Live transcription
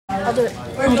I'll do it.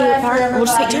 We're I'll do it glad for part. We'll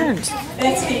just take everybody turns.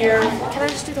 that's here. Can I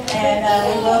just do the whole thing?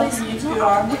 And we welcome you to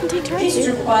our We can take turns,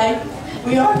 Easter dude. play.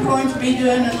 We are going to be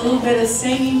doing a little bit of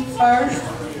singing first,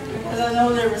 because I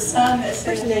know there was some that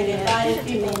said they invited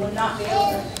people would not be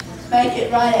able to make it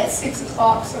right at 6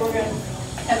 o'clock, so we're going to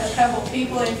have a couple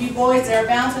people. If you boys that are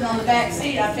bouncing on the back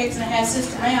seat, I'm fixing to have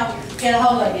Sister Mel get a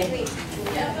hold of you.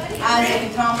 Isaac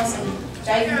and Thomas and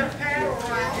Jaden.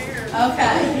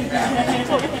 Okay.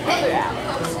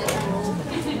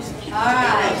 All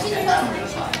right.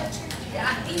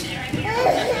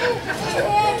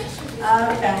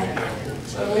 Okay.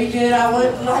 So we did. I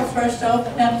would like first to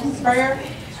open up in prayer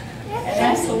and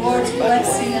ask the Lord's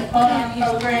blessing upon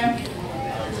our program.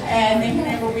 And then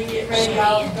whenever we get ready,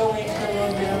 I'll go into a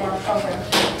little bit of our program.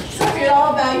 So if you'd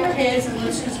all bow your heads and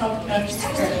let's just open up in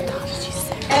prayer.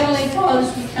 Heavenly Father,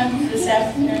 as we come here this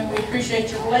afternoon, we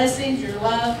appreciate your blessings, your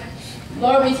love.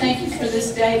 Lord, we thank you for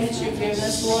this day that you've given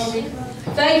us. Lord, we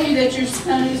thank you that your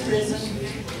Son is risen.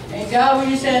 And God,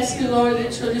 we just ask you, Lord,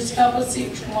 that you'll just help us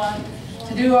each one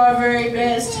to do our very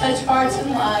best, touch hearts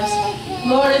and lives.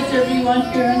 Lord, if there be one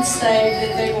here unsaved,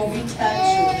 that they will be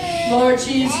touched. Lord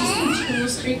Jesus, that you will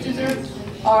speak to their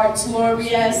hearts. Lord,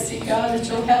 we ask thee, God, that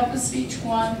you'll help us each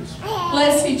one.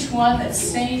 Bless each one that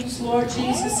sings, Lord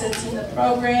Jesus, that's in the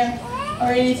program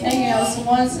or anything else, the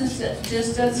ones that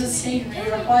just does the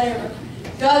scenery or whatever.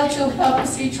 God, that you'll help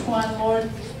us each one, Lord,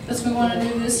 because we want to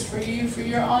do this for you, for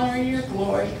your honor and your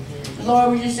glory.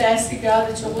 Lord, we just ask thee, God,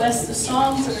 that you'll bless the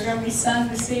songs that are going to be sung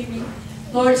this evening.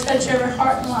 Lord, touch every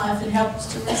heart and life and help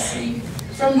us to receive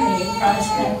from thee. In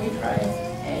Christ's name we pray.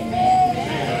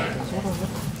 Amen.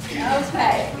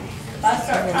 Okay. If I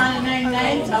start trying to name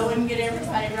names, I wouldn't get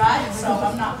everybody right, so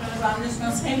I'm just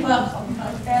going to say welcome,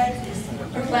 okay?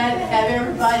 We're glad to have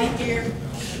everybody here,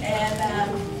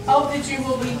 and hope that you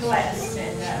will be blessed,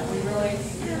 and we really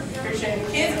appreciate it.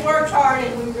 Kids worked hard,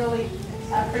 and we really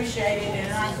appreciate it,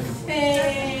 and I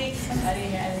think somebody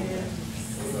had it.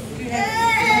 Do you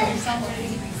have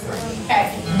somebody? Okay.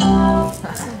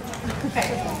 Okay.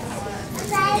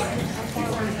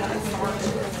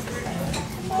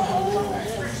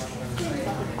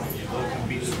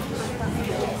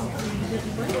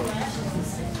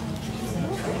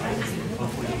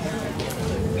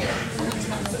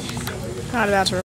 Not about to